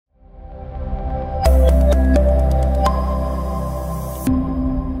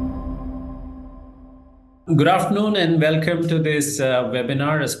Good afternoon and welcome to this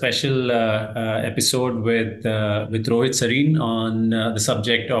webinar, a special episode with Rohit Sarin on the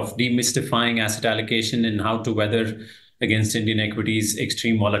subject of demystifying asset allocation and how to weather against Indian equities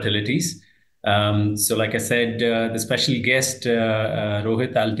extreme volatilities. So, like I said, the special guest,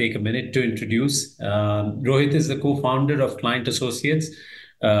 Rohit, I'll take a minute to introduce. Rohit is the co-founder of Client Associates,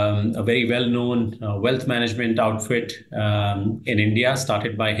 a very well-known wealth management outfit in India,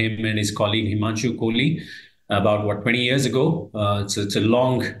 started by him and his colleague Himanshu Kohli about 20 years ago. So it's a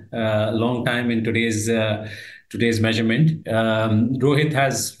long time in today's measurement. Rohit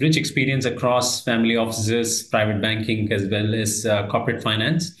has rich experience across family offices, private banking, as well as corporate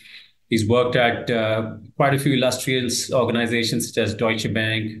finance. He's worked at quite a few illustrious organizations such as Deutsche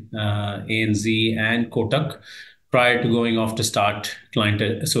Bank, ANZ, and Kotak prior to going off to start Client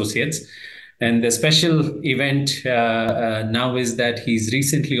Associates. And the special event now is that he's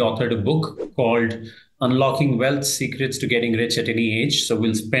recently authored a book called Unlocking Wealth Secrets to Getting Rich at Any Age. So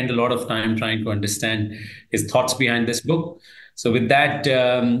we'll spend a lot of time trying to understand his thoughts behind this book. So with that,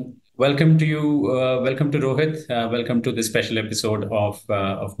 welcome to you. Welcome to Rohit. Welcome to this special episode of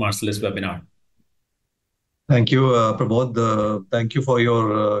Marcellus webinar. Thank you, Pramod. Thank you for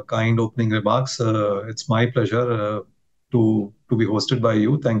your kind opening remarks. It's my pleasure to be hosted by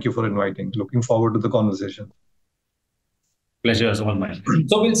you. Thank you for inviting. Looking forward to the conversation. Pleasure is all mine.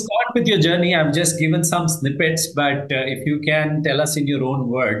 So we'll start with your journey. I've just given some snippets, but if you can tell us in your own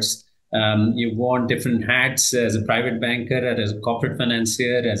words, you've worn different hats as a private banker, as a corporate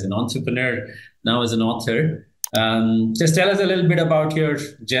financier, as an entrepreneur, now as an author. Just tell us a little bit about your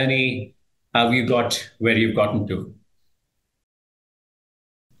journey, how you got where you've gotten to.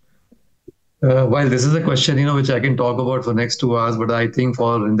 While this is a question, which I can talk about for next 2 hours, but I think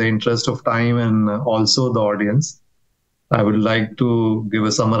in the interest of time and also the audience, I would like to give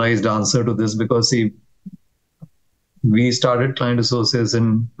a summarized answer to this because, see, we started Client Associates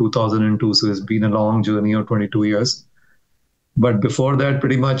in 2002, so it's been a long journey of 22 years. But before that,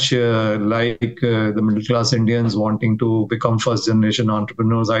 pretty much the middle class Indians wanting to become first generation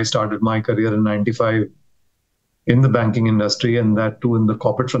entrepreneurs, I started my career in 95 in the banking industry, and that too in the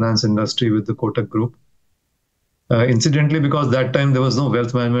corporate finance industry with the Kotak Group. Incidentally, because that time there was no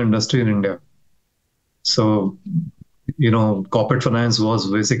wealth management industry in India. So, corporate finance was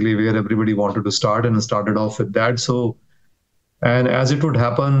basically where everybody wanted to start and started off with that. So, and as it would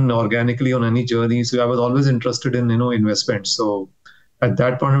happen organically on any journey, so I was always interested in, investments. So at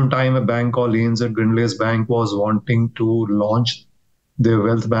that point in time, a bank called ANZ Grindlays Bank was wanting to launch their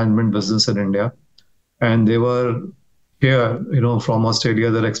wealth management business in India. And they were here, from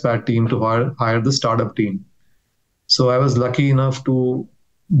Australia, their expat team to hire the startup team. So I was lucky enough to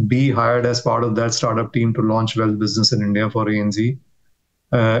be hired as part of that startup team to launch wealth business in India for ANZ.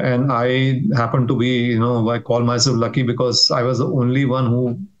 And I happen to be, I call myself lucky because I was the only one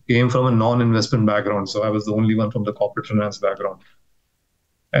who came from a non-investment background. So I was the only one from the corporate finance background.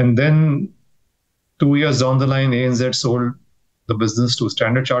 And then 2 years down the line, ANZ sold the business to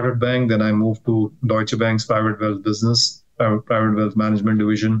Standard Chartered Bank. Then I moved to Deutsche Bank's private wealth business, private wealth management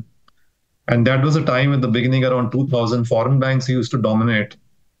division. And that was a time at the beginning around 2000, foreign banks used to dominate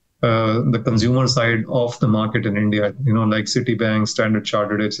the consumer side of the market in India, like Citibank, Standard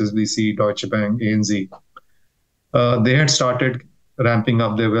Chartered, HSBC, Deutsche Bank, ANZ. They had started ramping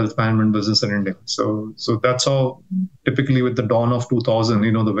up their wealth management business in India. So that's how typically with the dawn of 2000,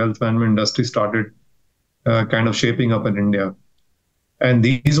 the wealth management industry started kind of shaping up in India. And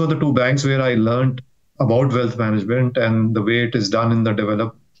these were the two banks where I learned about wealth management and the way it is done in the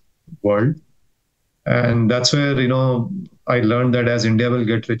developed world. And that's where, I learned that as India will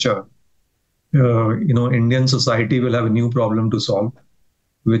get richer, Indian society will have a new problem to solve,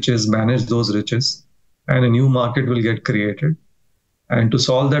 which is manage those riches, and a new market will get created. And to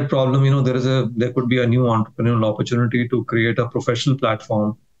solve that problem, there could be a new entrepreneurial opportunity to create a professional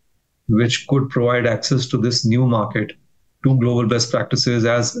platform which could provide access to this new market, to global best practices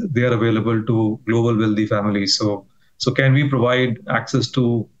as they are available to global wealthy families. So can we provide access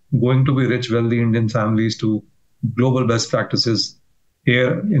to going to be rich, wealthy Indian families to global best practices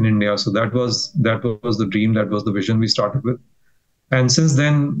here in India? So that was the dream, that was the vision we started with. And since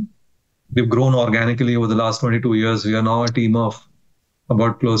then, we've grown organically over the last 22 years. We are now a team of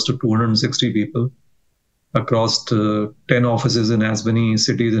about close to 260 people across 10 offices in as many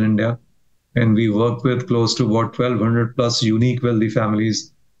cities in India. And we work with close to about 1,200 plus unique wealthy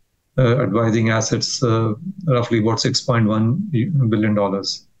families, advising assets roughly about $6.1 billion.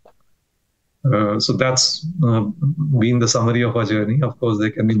 So that's been the summary of our journey. Of course, there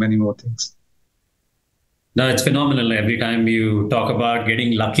can be many more things. No, it's phenomenal. Every time you talk about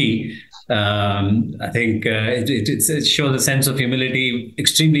getting lucky, I think it shows a sense of humility,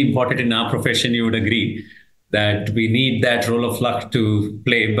 extremely important in our profession. You would agree that we need that role of luck to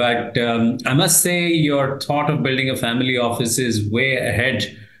play. But I must say, your thought of building a family office is way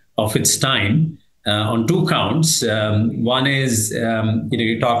ahead of its time on two counts. One is,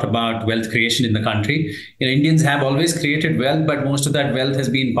 you talked about wealth creation in the country. Indians have always created wealth, but most of that wealth has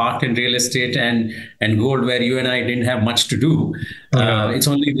been parked in real estate and gold, where you and I didn't have much to do. Yeah. It's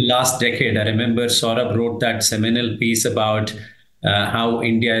only the last decade. I remember Saurabh wrote that seminal piece about how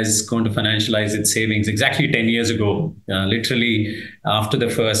India is going to financialize its savings exactly 10 years ago, literally after the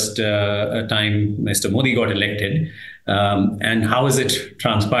first time Mr. Modi got elected. And how has it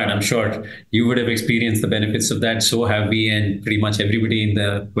transpired? I'm sure you would have experienced the benefits of that. So have we, and pretty much everybody in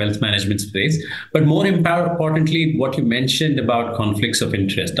the wealth management space. But more importantly, what you mentioned about conflicts of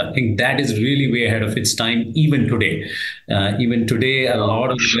interest, I think that is really way ahead of its time, even today. Even today, a lot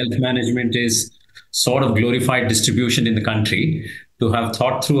of wealth management is sort of glorified distribution in the country. To have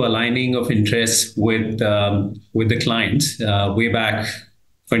thought through aligning of interests with the clients way back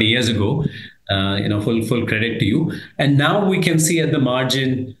 20 years ago. Full credit to you. And now we can see at the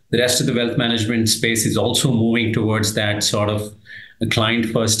margin, the rest of the wealth management space is also moving towards that sort of client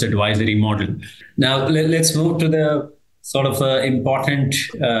first advisory model. Now let's move to the sort of important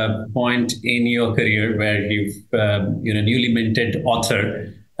point in your career where you've newly minted author.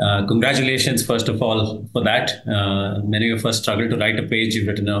 Congratulations, first of all, for that. Many of us struggle to write a page. You've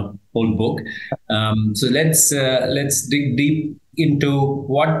written a whole book. So let's dig deep into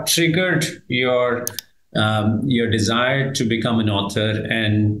what triggered your desire to become an author,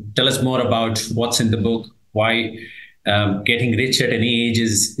 and tell us more about what's in the book. Why getting rich at any age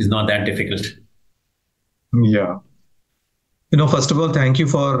is not that difficult. Yeah. First of all, thank you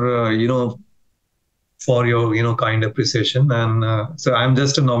for your kind appreciation. And so I'm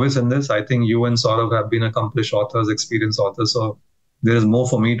just a novice in this. I think you and Saurabh have been accomplished authors, experienced authors. So there is more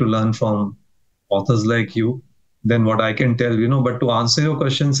for me to learn from authors like you than what I can tell. But to answer your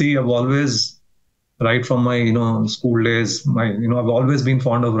question, see, I've always, right from my school days, I've always been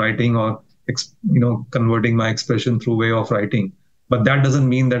fond of writing, or converting my expression through way of writing. But that doesn't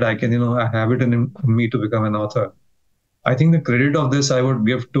mean that I can I have it in me to become an author. I think the credit of this I would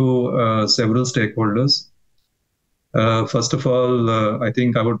give to several stakeholders. First of all, I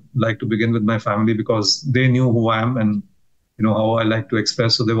think I would like to begin with my family, because they knew who I am and how I like to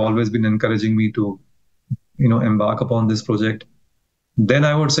express. So they've always been encouraging me to embark upon this project. Then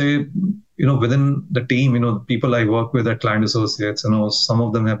I would say, within the team, people I work with at Client Associates, some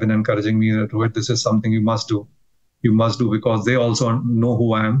of them have been encouraging me that, Rohit, this is something you must do. You must do, because they also know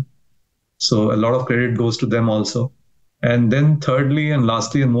who I am. So a lot of credit goes to them also. And then thirdly and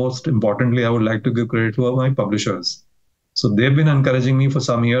lastly and most importantly, I would like to give credit to my publishers. So they've been encouraging me for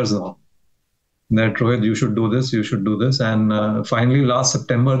some years now that, Rohit, you should do this, you should do this. And finally, last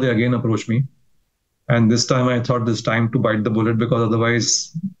September, they again approached me. And this time I thought this time to bite the bullet, because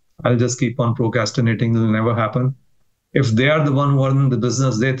otherwise I'll just keep on procrastinating. It'll never happen. If they are the one who are in the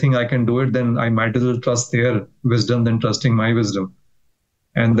business, they think I can do it, then I might as well trust their wisdom than trusting my wisdom.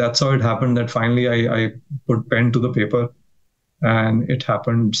 And that's how it happened, that finally I put pen to the paper and it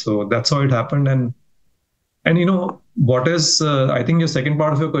happened. So that's how it happened. And what is, I think your second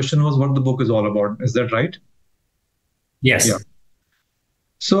part of your question was what the book is all about. Is that right? Yes. Yeah.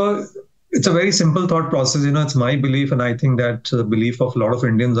 So it's a very simple thought process. It's my belief, and I think that the belief of a lot of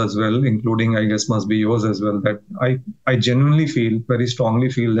Indians as well, including, I guess, must be yours as well, that I genuinely feel, very strongly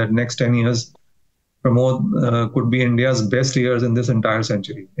feel, that next 10 years could be India's best years in this entire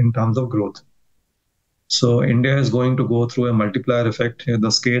century in terms of growth. So India is going to go through a multiplier effect.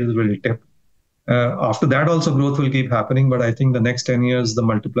 The scale will tip. After that, also growth will keep happening. But I think the next 10 years, the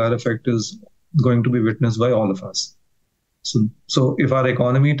multiplier effect is going to be witnessed by all of us. So if our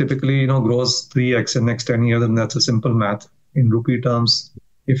economy typically grows 3x in next 10 years, then that's a simple math. In rupee terms,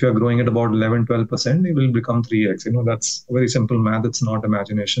 if you're growing at about 11-12%, it will become 3x. That's very simple math. It's not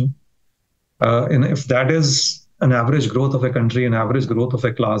imagination. And if that is an average growth of a country, an average growth of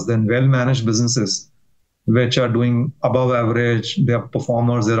a class, then well-managed businesses, which are doing above average, they are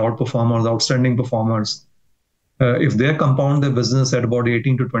performers, they're outperformers, outstanding performers. If they compound their business at about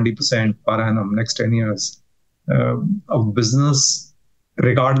 18 to 20% per annum next 10 years, a business,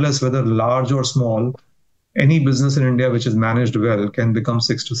 regardless whether large or small, any business in India which is managed well can become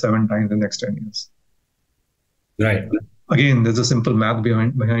 6 to 7 times in the next 10 years. Right. Again, there's a simple math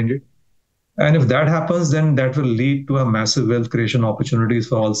behind it. And if that happens, then that will lead to a massive wealth creation opportunities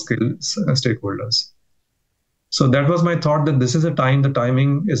for all stakeholders. So that was my thought, that this is a time, the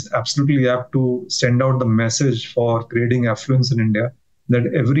timing is absolutely apt to send out the message for creating affluence in India, that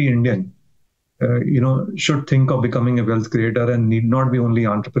every Indian, should think of becoming a wealth creator, and need not be only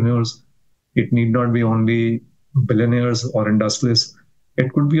entrepreneurs. It need not be only billionaires or industrialists.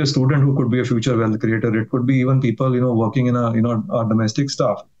 It could be a student who could be a future wealth creator. It could be even people, working in our domestic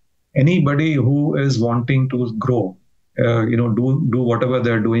staff. Anybody who is wanting to grow, do whatever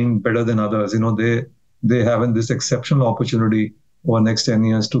they're doing better than others. They have this exceptional opportunity over next 10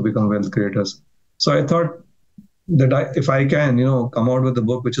 years to become wealth creators. So I thought that if I can, come out with a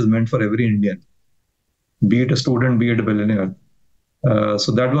book which is meant for every Indian, be it a student, be it a billionaire.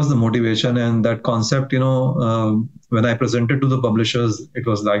 So that was the motivation, and that concept. When I presented to the publishers, it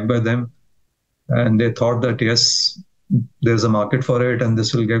was liked by them, and they thought that yes, there's a market for it, and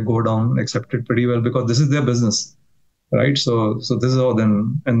this will go down accepted pretty well, because this is their business, right? So this is all.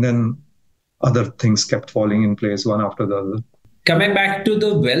 Then other things kept falling in place one after the other. Coming back to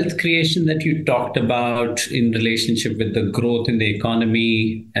the wealth creation that you talked about in relationship with the growth in the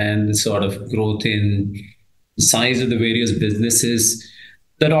economy and the sort of growth in the size of the various businesses,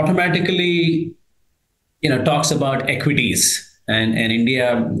 that automatically, talks about equities. And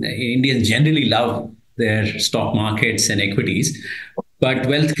Indians generally love their stock markets and equities. But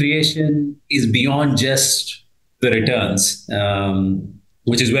wealth creation is beyond just the returns.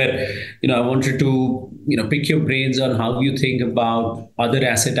 Which is where I wanted to pick your brains on how you think about other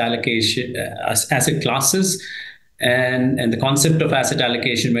asset allocation, asset classes, and the concept of asset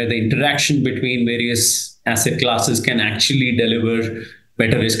allocation, where the interaction between various asset classes can actually deliver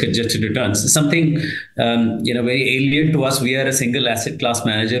better risk-adjusted returns. Something very alien to us. We are a single asset class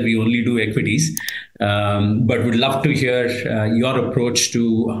manager. We only do equities, but would love to hear your approach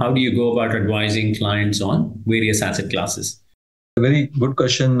to how do you go about advising clients on various asset classes. Very good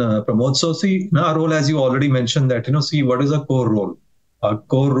question, Pramod. So see, in our role, as you already mentioned that, see, what is a core role? Our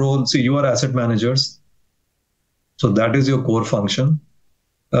core role, see, you are asset managers. So that is your core function.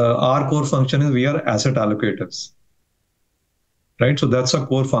 Our core function is we are asset allocators, right? So that's a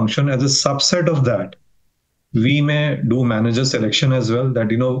core function. As a subset of that, we may do manager selection as well,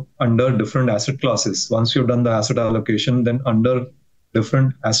 that, under different asset classes. Once you've done the asset allocation, then under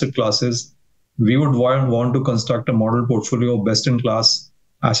different asset classes, we would want to construct a model portfolio of best-in-class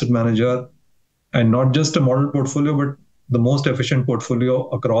asset manager, and not just a model portfolio, but the most efficient portfolio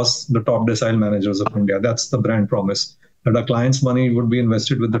across the top decile managers of India. That's the brand promise, that our clients' money would be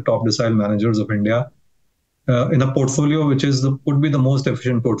invested with the top decile managers of India, in a portfolio which would be the most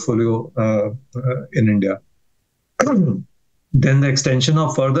efficient portfolio in India. Then the extension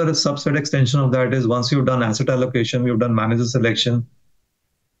of further subset extension of that is, once you've done asset allocation, you've done manager selection,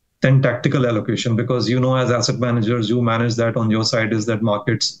 then tactical allocation, because as asset managers, you manage that on your side, is that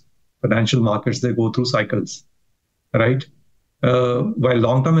markets, financial markets, they go through cycles, right? While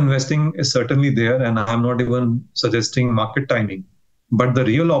long-term investing is certainly there, and I'm not even suggesting market timing, but the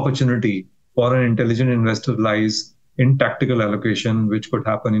real opportunity for an intelligent investor lies in tactical allocation, which could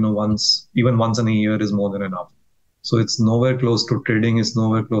happen, once in a year is more than enough. So it's nowhere close to trading, it's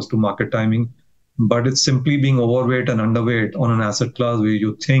nowhere close to market timing, but it's simply being overweight and underweight on an asset class where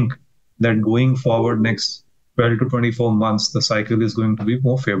you think that going forward next 12 to 24 months, the cycle is going to be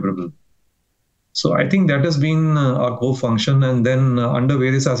more favorable. So I think that has been our core function. And then under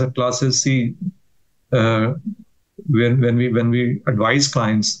various asset classes, see, when we advise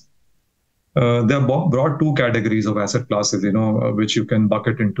clients, there are broad two categories of asset classes, which you can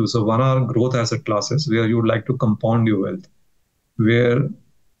bucket into. So one are growth asset classes, where you would like to compound your wealth, where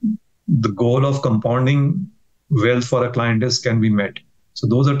the goal of compounding wealth for a client can be met. So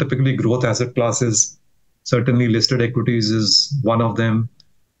those are typically growth asset classes. Certainly listed equities is one of them.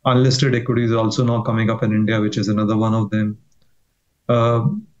 Unlisted equities are also now coming up in India, which is another one of them.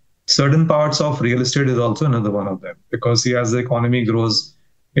 Certain parts of real estate is also another one of them, because see, as the economy grows,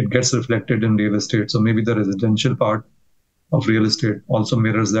 it gets reflected in real estate. So maybe the residential part of real estate also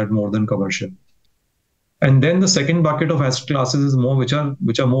mirrors that more than commercial. And then the second bucket of asset classes is more which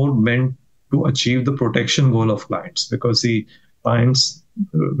are more meant to achieve the protection goal of clients, because the clients,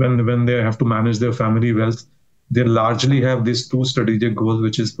 when they have to manage their family wealth, they largely have these two strategic goals,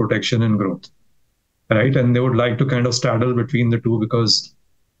 which is protection and growth, right? And they would like to kind of straddle between the two, because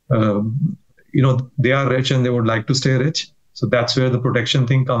they are rich and they would like to stay rich. So that's where the protection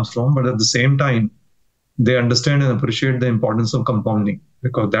thing comes from. But at the same time, they understand and appreciate the importance of compounding,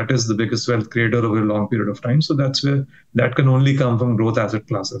 because that is the biggest wealth creator over a long period of time. So that's where that can only come from growth asset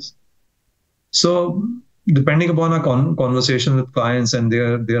classes. So depending upon our conversation with clients and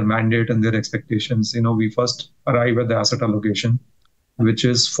their mandate and their expectations, we first arrive at the asset allocation, which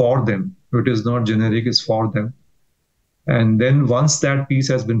is for them. It is not generic, it's for them. And then once that piece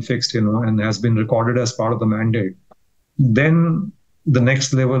has been fixed, and has been recorded as part of the mandate, then the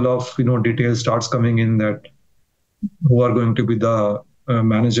next level of detail starts coming in, that who are going to be the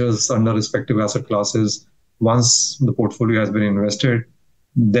managers under respective asset classes. Once the portfolio has been invested,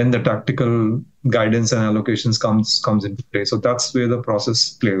 then the tactical guidance and allocations comes into play. So that's where the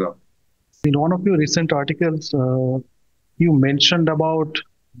process plays out. In one of your recent articles, you mentioned about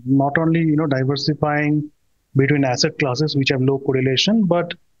not only diversifying between asset classes which have low correlation,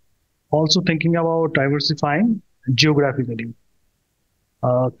 but also thinking about diversifying geographically.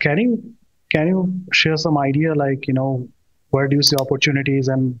 Can you share some idea, like where do you see opportunities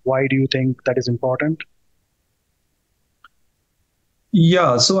and why do you think that is important?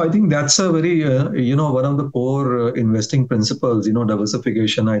 Yeah, so I think that's a very, one of the core investing principles,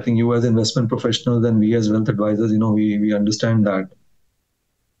 diversification. I think you as investment professionals and we as wealth advisors, we understand that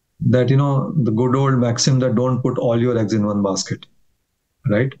the good old maxim that don't put all your eggs in one basket,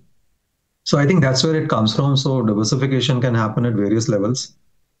 right? So I think that's where it comes from. So diversification can happen at various levels.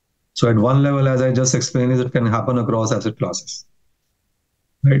 So at one level, as I just explained, is it can happen across asset classes,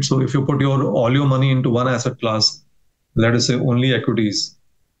 right? So if you put your all your money into one asset class, let us say only equities,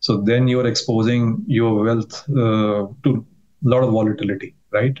 so then you're exposing your wealth to a lot of volatility,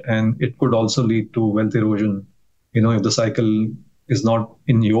 right? And it could also lead to wealth erosion, if the cycle is not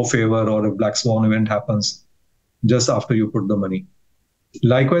in your favor or a black swan event happens just after you put the money.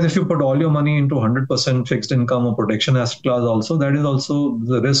 Likewise, if you put all your money into 100% fixed income or protection asset class, also that is also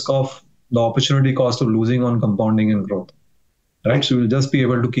the risk of the opportunity cost of losing on compounding and growth, right? So you'll just be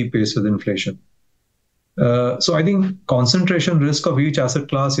able to keep pace with inflation. So I think concentration risk of each asset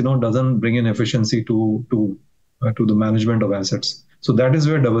class, doesn't bring in efficiency to the management of assets. So that is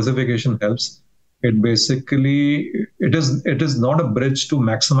where diversification helps. It basically it is not a bridge to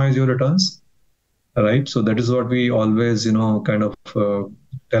maximize your returns, right? So that is what we always kind of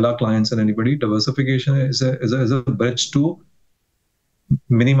tell our clients and anybody. Diversification is a bridge to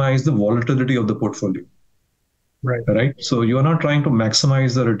minimize the volatility of the portfolio. Right. Right. So you are not trying to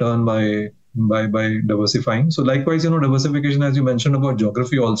maximize the return by diversifying. So likewise, diversification, as you mentioned about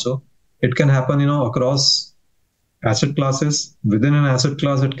geography also, it can happen, across asset classes. Within an asset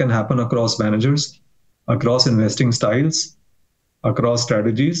class, it can happen across managers, across investing styles, across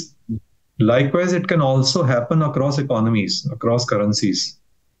strategies. Likewise, it can also happen across economies, across currencies,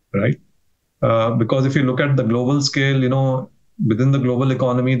 right? Because if you look at the global scale, within the global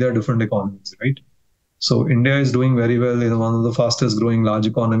economy, there are different economies, right? So India is doing very well, one of the fastest growing large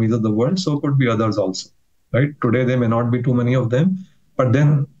economies of the world. So could be others also, right? Today there may not be too many of them, but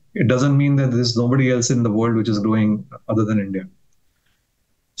then it doesn't mean that there's nobody else in the world which is growing other than India.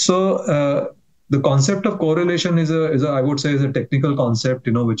 So the concept of correlation is a I would say is a technical concept,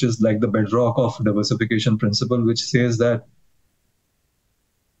 which is like the bedrock of diversification principle, which says that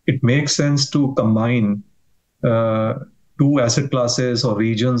it makes sense to combine uh, two asset classes or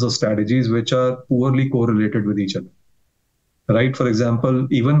regions or strategies which are poorly correlated with each other, right? For example,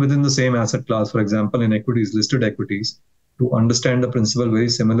 even within the same asset class, for example, in equities, listed equities, to understand the principle very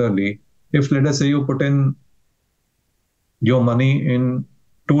similarly, if let us say you put in your money in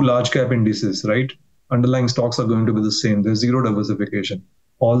two large cap indices, right? Underlying stocks are going to be the same. There's zero diversification,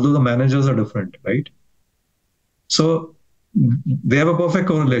 although the managers are different, right? So they have a perfect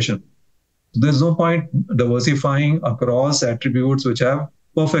correlation. There's no point diversifying across attributes which have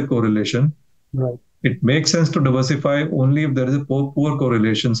perfect correlation. Right. It makes sense to diversify only if there is a poor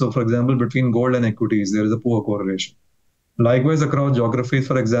correlation. So, for example, between gold and equities, there is a poor correlation. Likewise, across geographies,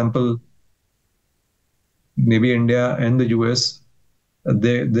 for example, maybe India and the US,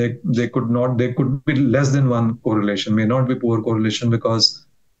 they could be less than one correlation, may not be poor correlation, because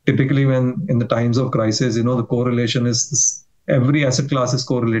typically when in the times of crisis, the correlation is every asset class is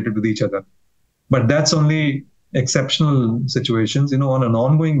correlated with each other. But that's only exceptional situations. On an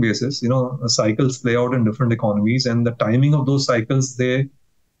ongoing basis, cycles play out in different economies, and the timing of those cycles, they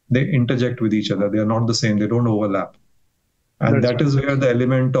interject with each other. They are not the same. They don't overlap. And That's that is where the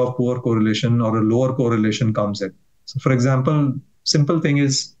element of poor correlation or a lower correlation comes in. So, for example, simple thing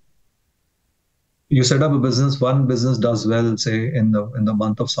is you set up a business, one business does well, say in the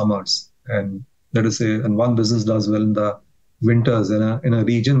month of summers, and let us say, and one business does well in the winters in a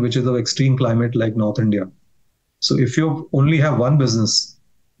region which is of extreme climate like North India. So if you only have one business,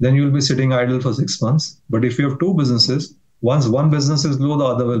 then you'll be sitting idle for 6 months. But if you have two businesses, once one business is low, the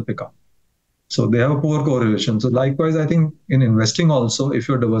other will pick up. So they have a poor correlation. So likewise, I think in investing also, if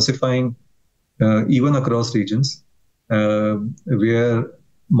you're diversifying even across regions, where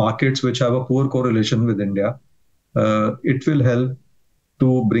markets which have a poor correlation with India, it will help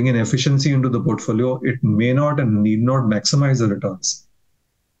to bring in efficiency into the portfolio, it may not and need not maximize the returns,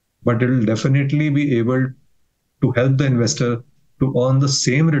 but it will definitely be able to help the investor to earn the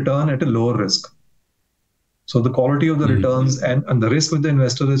same return at a lower risk. So the quality of the returns and the risk which the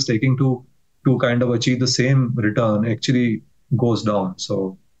investor is taking to kind of achieve the same return actually goes down.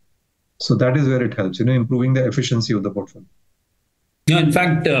 So that is where it helps, improving the efficiency of the portfolio. No, in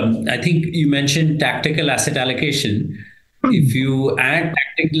fact, I think you mentioned tactical asset allocation. If you add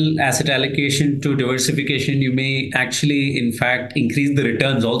tactical asset allocation to diversification, you may actually, in fact, increase the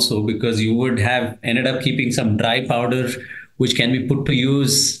returns also, because you would have ended up keeping some dry powder which can be put to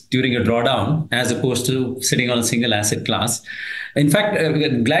use during a drawdown, as opposed to sitting on a single asset class. In fact,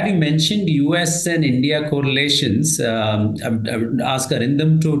 I'm glad you mentioned US and India correlations. I would ask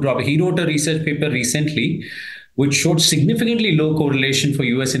Arindam to drop. He wrote a research paper recently which showed significantly low correlation for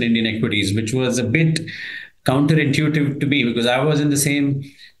US and Indian equities, which was a bit counterintuitive to me, because I was in the same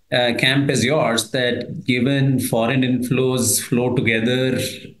camp as yours, that given foreign inflows flow together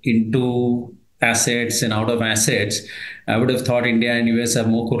into assets and out of assets, I would have thought India and US are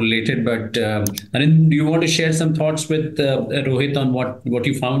more correlated. But Anand, do you want to share some thoughts with Rohit on what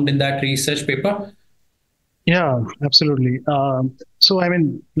you found in that research paper? Yeah, absolutely. So, I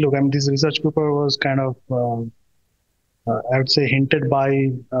mean, look, this research paper was kind of, I would say, hinted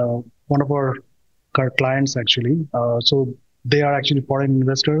by one of our clients, actually. So they are actually foreign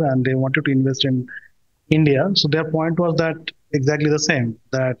investor and they wanted to invest in India. So their point was that exactly the same,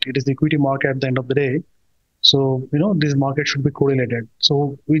 that it is the equity market at the end of the day. So, this market should be correlated.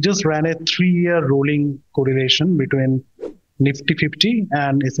 So we just ran a 3-year rolling correlation between Nifty 50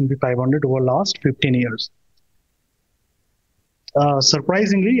 and S&P 500 over last 15 years.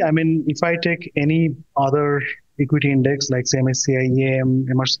 Surprisingly, I mean, if I take any other equity index like say MSCI EM,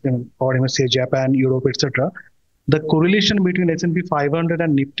 or MSCI Japan, Europe, etc., the correlation between S&P 500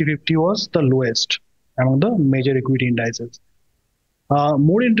 and Nifty 50 was the lowest among the major equity indices.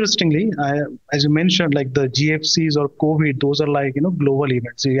 More interestingly, as you mentioned, like the GFCs or COVID, those are like, global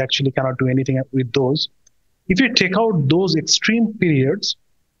events. You actually cannot do anything with those. If you take out those extreme periods,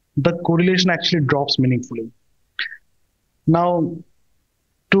 the correlation actually drops meaningfully. Now,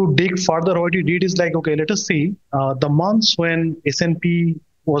 to dig further, what you did is like, okay, let us see the months when S&P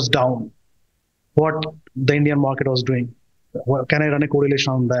was down, what the Indian market was doing. Can I run a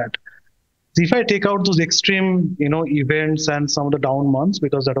correlation on that? So if I take out those extreme, events and some of the down months,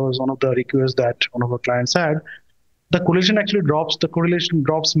 because that was one of the requests that one of our clients had, the correlation actually drops. The correlation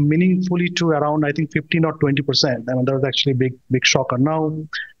drops meaningfully to around, I think, 15 or 20%. I mean, that was actually a big shocker. Now,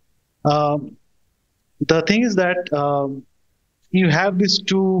 the thing is that you have these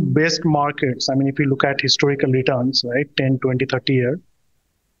two best markets. I mean, if you look at historical returns, right, 10, 20, 30 year,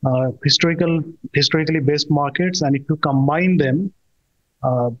 historically based markets, and if you combine them,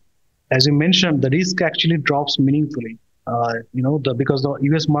 as you mentioned, the risk actually drops meaningfully. Because the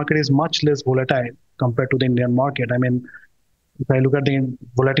US market is much less volatile compared to the Indian market. I mean, if I look at the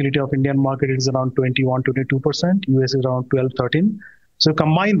volatility of Indian market, it is around 21, 22%. US is around 12, 13. So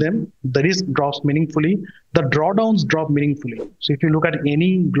combine them, the risk drops meaningfully. The drawdowns drop meaningfully. So if you look at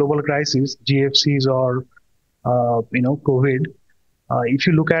any global crisis, GFCs or COVID, if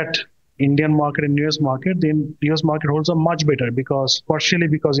you look at Indian market and US market, then US market holds up much better partially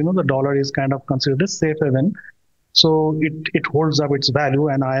because the dollar is kind of considered a safe haven. So it holds up its value,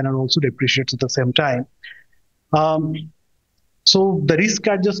 and INR also depreciates at the same time. So the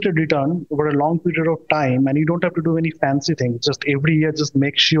risk-adjusted return over a long period of time, and you don't have to do any fancy things. Just every year, just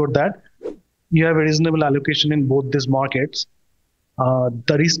make sure that you have a reasonable allocation in both these markets.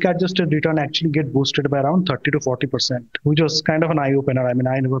 The risk-adjusted return actually get boosted by around 30 to 40%, which was kind of an eye-opener. I mean,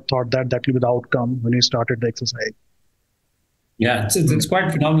 I never thought that will be the outcome when we started the exercise. Yeah, it's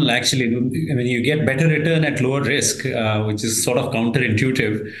quite phenomenal, actually. I mean, you get better return at lower risk, which is sort of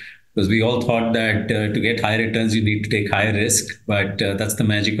counterintuitive, because we all thought that to get high returns, you need to take higher risk. But that's the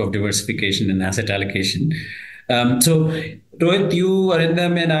magic of diversification and asset allocation. So, Rohit, you,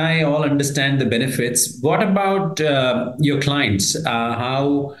 Arindam, and I all understand the benefits. What about your clients?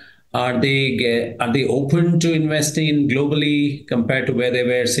 How are they open to investing globally compared to where they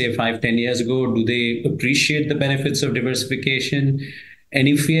were, say, 5, 10 years ago? Do they appreciate the benefits of diversification? And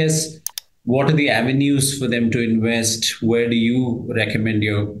if yes, what are the avenues for them to invest? Where do you recommend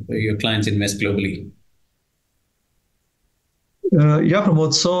your clients invest globally? Yeah,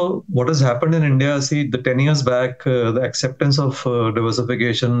 Pramod. So what has happened in India, see, the 10 years back, the acceptance of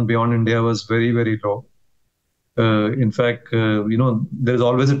diversification beyond India was very, very low. In fact, there's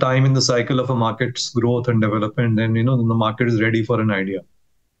always a time in the cycle of a market's growth and development, and, the market is ready for an idea.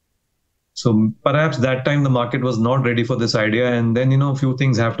 So perhaps that time the market was not ready for this idea, and then a few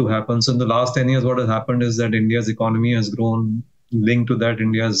things have to happen. So in the last 10 years, what has happened is that India's economy has grown. Linked to that,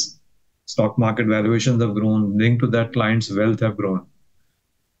 India's stock market valuations have grown. Linked to that, clients' wealth have grown.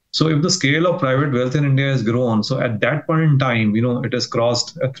 So if the scale of private wealth in India has grown, so at that point in time, it has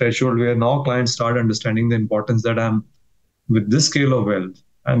crossed a threshold where now clients start understanding the importance that with this scale of wealth,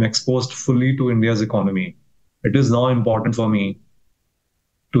 I'm exposed fully to India's economy. It is now important for me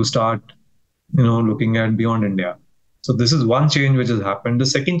to start, looking at beyond India. So this is one change which has happened. The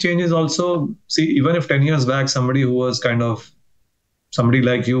second change is also, see, even if 10 years back, somebody who was kind of somebody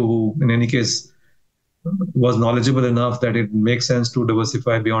like you, who in any case was knowledgeable enough that it makes sense to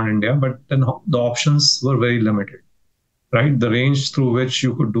diversify beyond India, but then the options were very limited, right? The range through which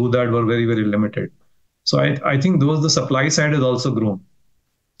you could do that were very, very limited. So I think the supply side has also grown.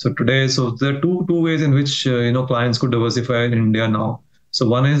 So today, so there are two ways in which clients could diversify in India now. So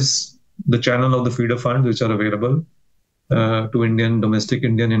one is the channel of the feeder funds which are available to domestic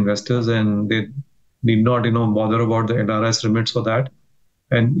Indian investors, and they need not bother about the LRS limits for that.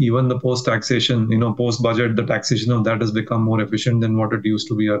 And even the post taxation, post budget, the taxation of that has become more efficient than what it used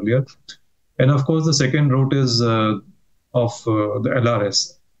to be earlier. And of course, the second route is the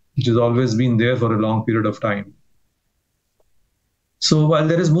LRS, which has always been there for a long period of time. So while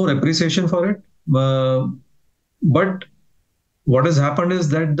there is more appreciation for it, but what has happened is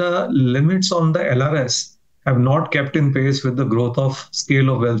that the limits on the LRS have not kept in pace with the growth of scale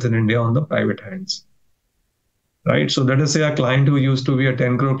of wealth in India on the private hands. Right? So let us say a client who used to be a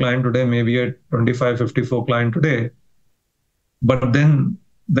 10 crore client today may be a 25, 54 client today. But then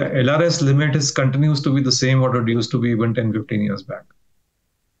the LRS limit continues to be the same what it used to be even 10, 15 years back.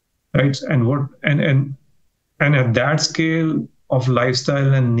 Right? And at that scale of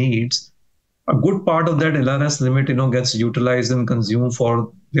lifestyle and needs, a good part of that LRS limit, gets utilized and consumed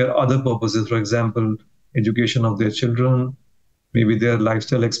for their other purposes. For example, education of their children, maybe their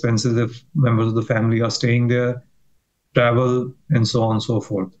lifestyle expenses if members of the family are staying there, travel, and so on and so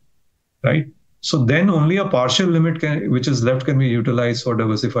forth, right? So then only a partial limit which is left can be utilized for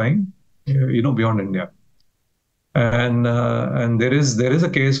diversifying, beyond India. And there is a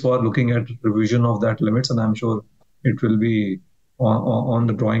case for looking at revision of that limits, and I'm sure it will be on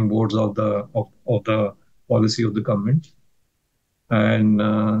the drawing boards of the policy of the government.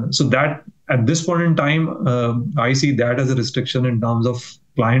 And so that at this point in time, I see that as a restriction in terms of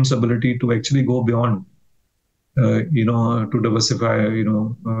clients' ability to actually go beyond, to diversify,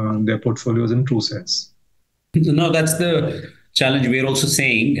 their portfolios in true sense. No, that's the challenge we're also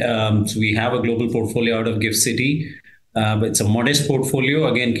saying. So we have a global portfolio out of Gift City, but it's a modest portfolio,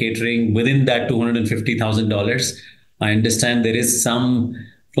 again, catering within that $250,000. I understand there is some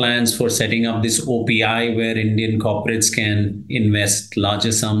plans for setting up this OPI where Indian corporates can invest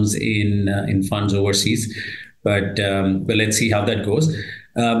larger sums in funds overseas. But let's see how that goes.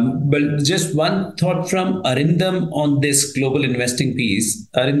 But just one thought from Arindam on this global investing piece.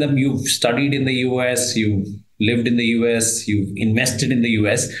 Arindam, you've studied in the US, you've lived in the US, you've invested in the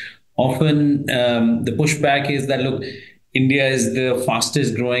US. Often the pushback is that, look, India is the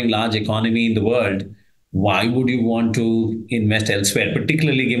fastest growing large economy in the world. Why would you want to invest elsewhere,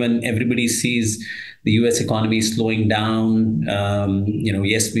 particularly given everybody sees the US economy slowing down?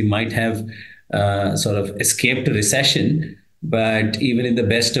 Yes, we might have sort of escaped a recession, but even in the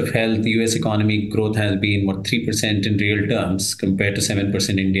best of health, the US economy growth has been 3% in real terms compared to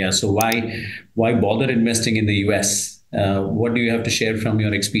 7% India. So why bother investing in the US? What do you have to share from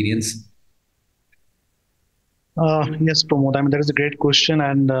your experience? Yes, Pramod. That is a great question.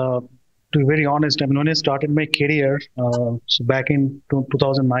 And to be very honest, when I started my career, so back in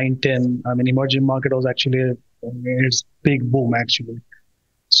 2009-10, emerging market was actually its big boom, actually.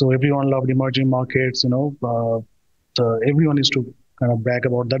 So everyone loved emerging markets, everyone used to kind of brag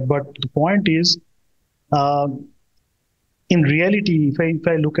about that. But the point is, in reality, if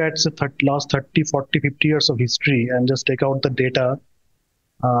I look at the last 30, 40, 50 years of history and just take out the data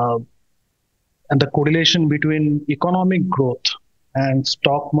and the correlation between economic growth and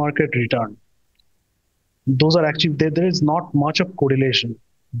stock market return, those are actually, there is not much of correlation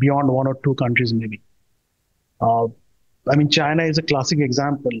beyond one or two countries maybe. China is a classic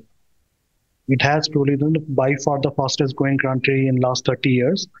example. It has probably been by far the fastest growing country in last 30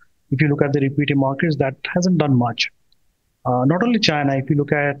 years. If you look at the equity markets, that hasn't done much. Not only China, if you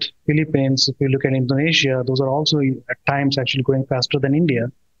look at Philippines, if you look at Indonesia, those are also at times actually growing faster than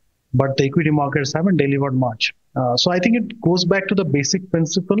India. But the equity markets haven't delivered much. So I think it goes back to the basic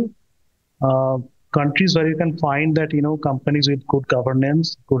principle. Countries where you can find that, companies with good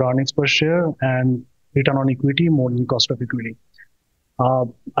governance, good earnings per share, and return on equity more than cost of equity. Uh,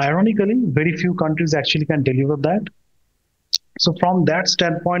 Ironically, very few countries actually can deliver that. So from that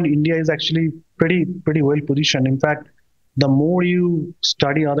standpoint, India is actually pretty well positioned. In fact, the more you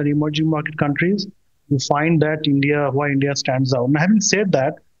study other emerging market countries, you find that why India stands out. Now, having said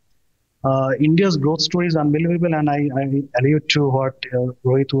that, India's growth story is unbelievable, and I allude to what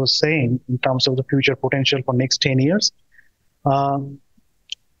Rohit was saying in terms of the future potential for next 10 years. Uh,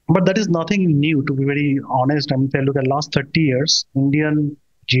 but that is nothing new, to be very honest. I mean, if I look at last 30 years, Indian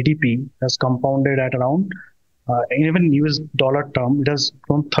GDP has compounded at around, even US dollar term, it has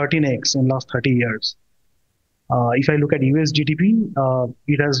grown 13x in last 30 years. If I look at US GDP,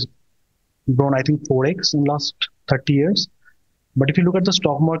 it has grown, I think, 4x in last 30 years. But if you look at the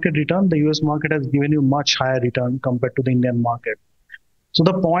stock market return, the US market has given you much higher return compared to the Indian market. So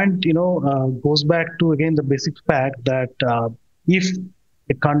the point, goes back to again the basic fact that if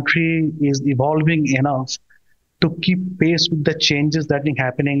a country is evolving enough to keep pace with the changes that are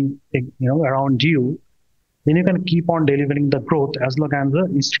happening, around you, then you can keep on delivering the growth as long as the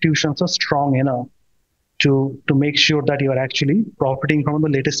institutions are strong enough to make sure that you are actually profiting from the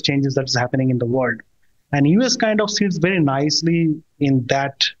latest changes that's happening in the world. And US kind of sits very nicely in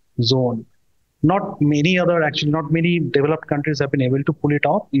that zone. Not many developed countries have been able to pull it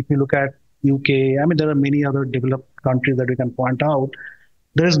off. If you look at UK, I mean, there are many other developed countries that we can point out.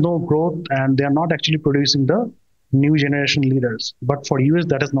 There is no growth, and they are not actually producing the new generation leaders. But for US,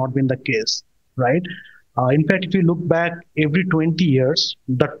 that has not been the case, right? In fact, if you look back every 20 years,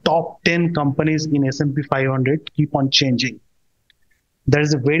 the top 10 companies in S&P 500 keep on changing. That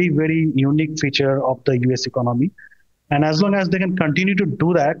is a very unique feature of the US economy. And as long as they can continue to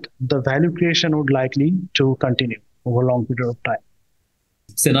do that, the value creation would likely to continue over a long period of time.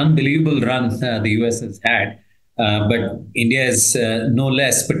 It's an unbelievable run the US has had. But India is no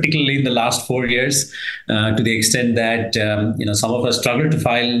less, particularly in the last 4 years, to the extent that some of us struggle to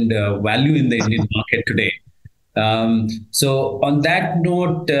find value in the Indian market today. So on that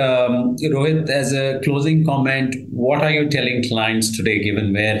note, Rohit, as a closing comment, what are you telling clients today,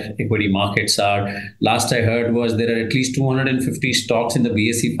 given where equity markets are? Last I heard was there are at least 250 stocks in the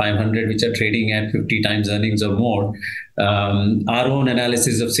BSE 500 which are trading at 50 times earnings or more. Our own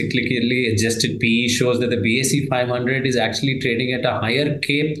analysis of cyclically adjusted PE shows that the BSE 500 is actually trading at a higher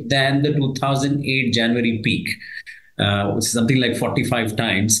CAPE than the 2008 January peak, which is something like 45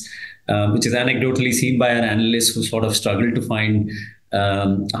 times. Which is anecdotally seen by our analysts who sort of struggle to find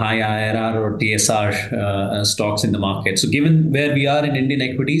high IRR or TSR stocks in the market. So given where we are in Indian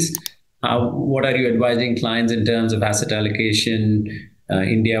equities, what are you advising clients in terms of asset allocation,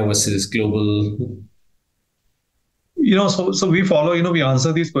 India versus global? So we follow, we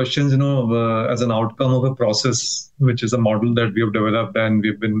answer these questions, as an outcome of a process, which is a model that we have developed, and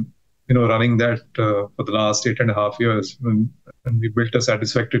we've been running that for the last 8.5 years. And we built a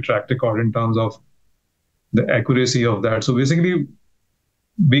satisfactory track record in terms of the accuracy of that. So basically,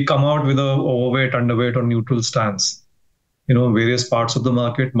 we come out with a overweight, underweight, or neutral stance, various parts of the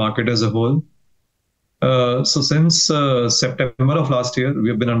market as a whole. So since September of last year, we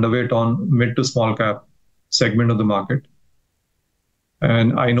have been underweight on mid to small cap segment of the market.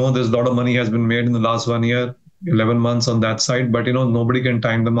 And I know there's a lot of money has been made in the last 1 year, 11 months on that side, but nobody can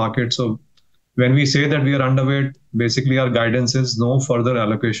time the market. So when we say that we are underweight, basically our guidance is no further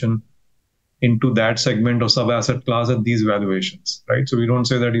allocation into that segment or sub-asset class at these valuations, right? So we don't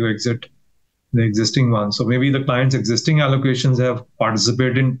say that you exit the existing one. So maybe the client's existing allocations have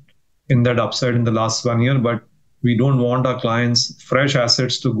participated in that upside in the last 1 year, but we don't want our clients' fresh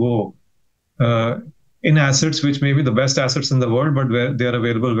assets to go in assets which may be the best assets in the world, but where they are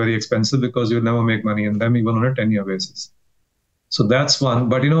available very expensive because you'll never make money in them, even on a 10-year basis. So that's one.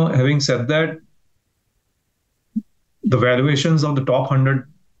 But having said that, the valuations of the top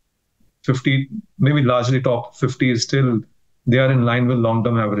 150, maybe largely top 50, is still, they are in line with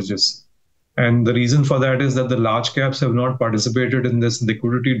long-term averages. And the reason for that is that the large caps have not participated in this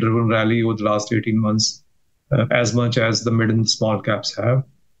liquidity-driven rally over the last 18 months as much as the mid and small caps have.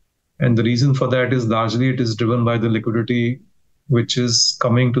 And the reason for that is largely it is driven by the liquidity which is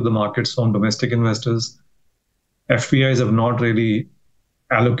coming to the markets from domestic investors. FPIs have not really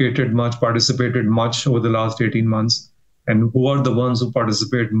allocated much, participated much over the last 18 months. And who are the ones who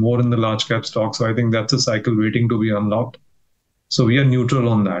participate more in the large cap stocks? So I think that's a cycle waiting to be unlocked. So we are neutral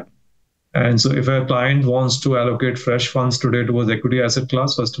on that. And so if a client wants to allocate fresh funds today towards equity asset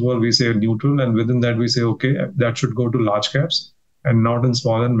class, first of all, we say neutral. And within that, we say, okay, that should go to large caps and not in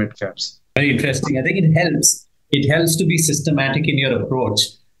small and mid caps. Very interesting. I think it helps. It helps to be systematic in your approach,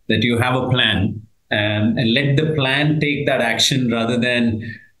 that you have a plan and let the plan take that action rather than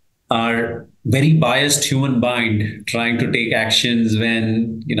our very biased human mind trying to take actions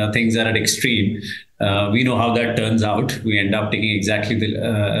when things are at extreme. We know how that turns out. We end up taking exactly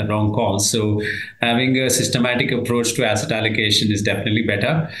the wrong calls. So having a systematic approach to asset allocation is definitely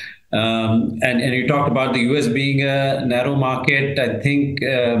better. And you talked about the US being a narrow market. I think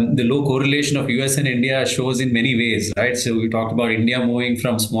the low correlation of US and India shows in many ways, right? So we talked about India moving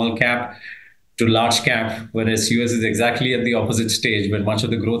from small cap to large cap, whereas US is exactly at the opposite stage, where much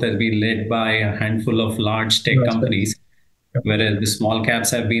of the growth has been led by a handful of large tech That's right. companies, Yep. whereas the small caps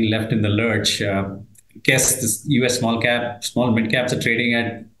have been left in the lurch. I guess the US small mid caps are trading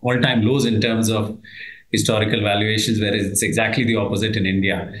at all-time lows in terms of historical valuations, whereas it's exactly the opposite in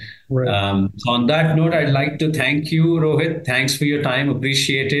India. Right. So on that note, I'd like to thank you, Rohit. Thanks for your time.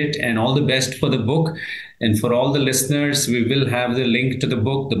 Appreciate it. And all the best for the book. And for all the listeners, we will have the link to the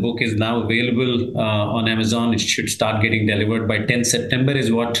book. The book is now available on Amazon. It should start getting delivered by 10 September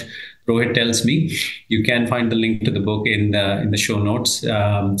is what Rohit tells me. You can find the link to the book in the show notes.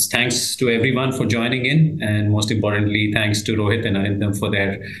 Thanks to everyone for joining in. And most importantly, thanks to Rohit and Arindam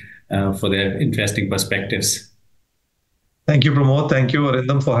for their interesting perspectives. Thank you, Pramod. Thank you,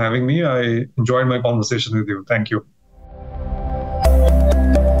 Arindam, for having me. I enjoyed my conversation with you. Thank you.